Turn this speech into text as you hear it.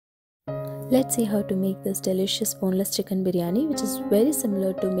Let's see how to make this delicious boneless chicken biryani, which is very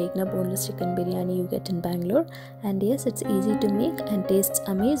similar to Meghana boneless chicken biryani you get in Bangalore. And yes, it's easy to make and tastes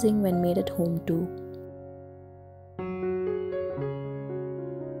amazing when made at home too.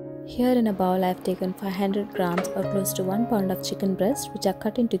 Here in a bowl I have taken 500 grams or close to 1 pound of chicken breast, which are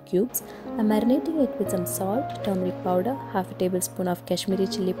cut into cubes. I'm marinating it with some salt, turmeric powder, half a tablespoon of Kashmiri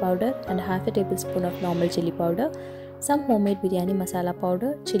chilli powder and half a tablespoon of normal chilli powder, some homemade biryani masala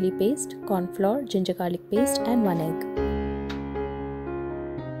powder, chili paste, cornflour, ginger garlic paste and 1 egg.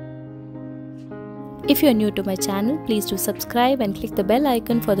 If you are new to my channel, please do subscribe and click the bell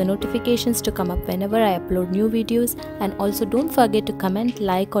icon for the notifications to come up whenever I upload new videos, and also don't forget to comment,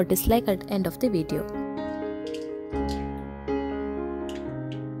 like or dislike at the end of the video.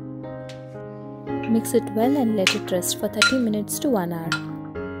 Mix it well and let it rest for 30 minutes to 1 hour.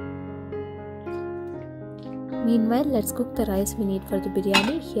 Meanwhile, let's cook the rice we need for the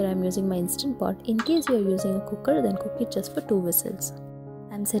biryani. Here I am using my instant pot. In case you are using a cooker, then cook it just for 2 whistles.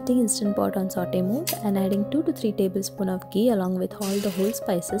 I am setting instant pot on saute mode and adding 2 to 3 tablespoons of ghee along with all the whole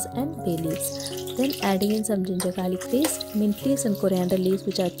spices and bay leaves. Then adding in some ginger garlic paste, mint leaves and coriander leaves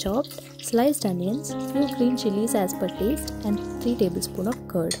which are chopped, sliced onions, few green chilies as per taste and 3 tablespoons of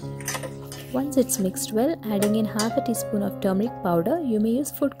curd. Once it's mixed well, adding in half a teaspoon of turmeric powder, you may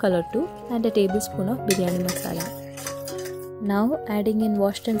use food color too, and a tablespoon of biryani masala. Now adding in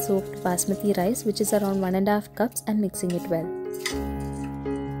washed and soaked basmati rice, which is around 1.5 cups, and mixing it well.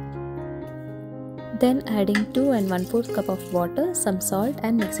 Then adding 2 1/4 cup of water, some salt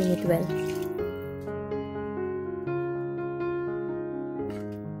and mixing it well.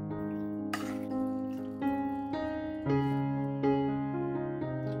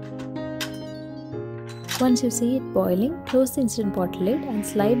 Once you see it boiling, close the instant pot lid and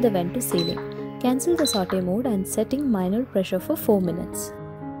slide the vent to ceiling. Cancel the saute mode and setting minor pressure for 4 minutes.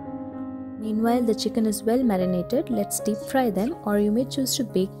 Meanwhile, the chicken is well marinated. Let's deep fry them, or you may choose to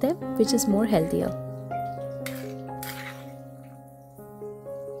bake them, which is more healthier.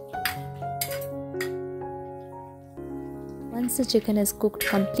 Once the chicken is cooked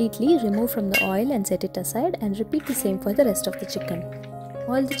completely, remove from the oil and set it aside, and repeat the same for the rest of the chicken.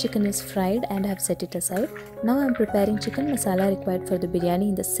 All the chicken is fried and I have set it aside. Now I am preparing chicken masala required for the biryani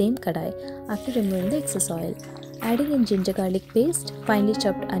in the same kadai after removing the excess oil. Adding in ginger garlic paste, finely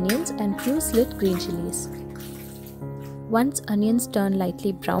chopped onions and few slit green chilies. Once onions turn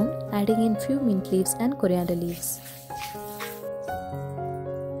lightly brown, adding in few mint leaves and coriander leaves.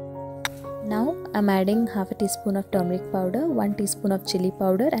 Now I am adding half a teaspoon of turmeric powder, 1 teaspoon of chilli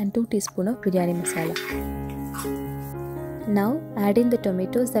powder and 2 teaspoons of biryani masala. Now add in the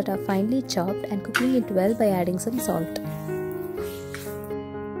tomatoes that are finely chopped and cooking it well by adding some salt.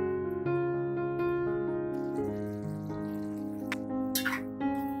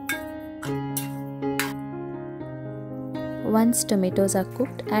 Once tomatoes are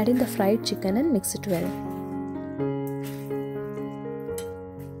cooked, add in the fried chicken and mix it well.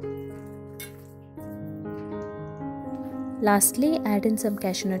 Lastly, add in some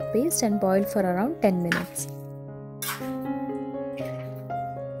cashew nut paste and boil for around 10 minutes.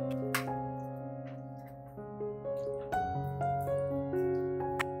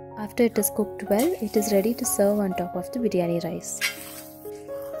 After it is cooked well, it is ready to serve on top of the biryani rice.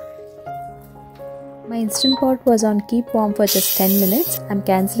 My instant pot was on keep warm for just 10 minutes. I am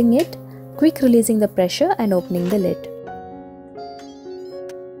cancelling it, quick releasing the pressure and opening the lid.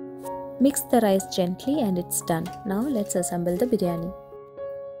 Mix the rice gently and it's done. Now let's assemble the biryani.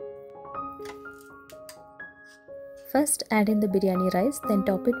 First add in the biryani rice, then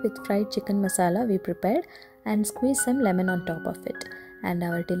top it with fried chicken masala we prepared and squeeze some lemon on top of it. And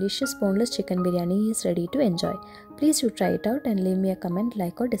our delicious boneless chicken biryani is ready to enjoy. Please do try it out and leave me a comment,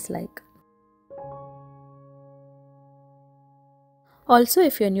 like or dislike. Also,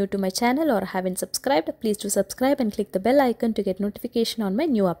 if you are new to my channel or haven't subscribed, please do subscribe and click the bell icon to get notification on my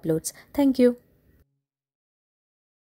new uploads. Thank you.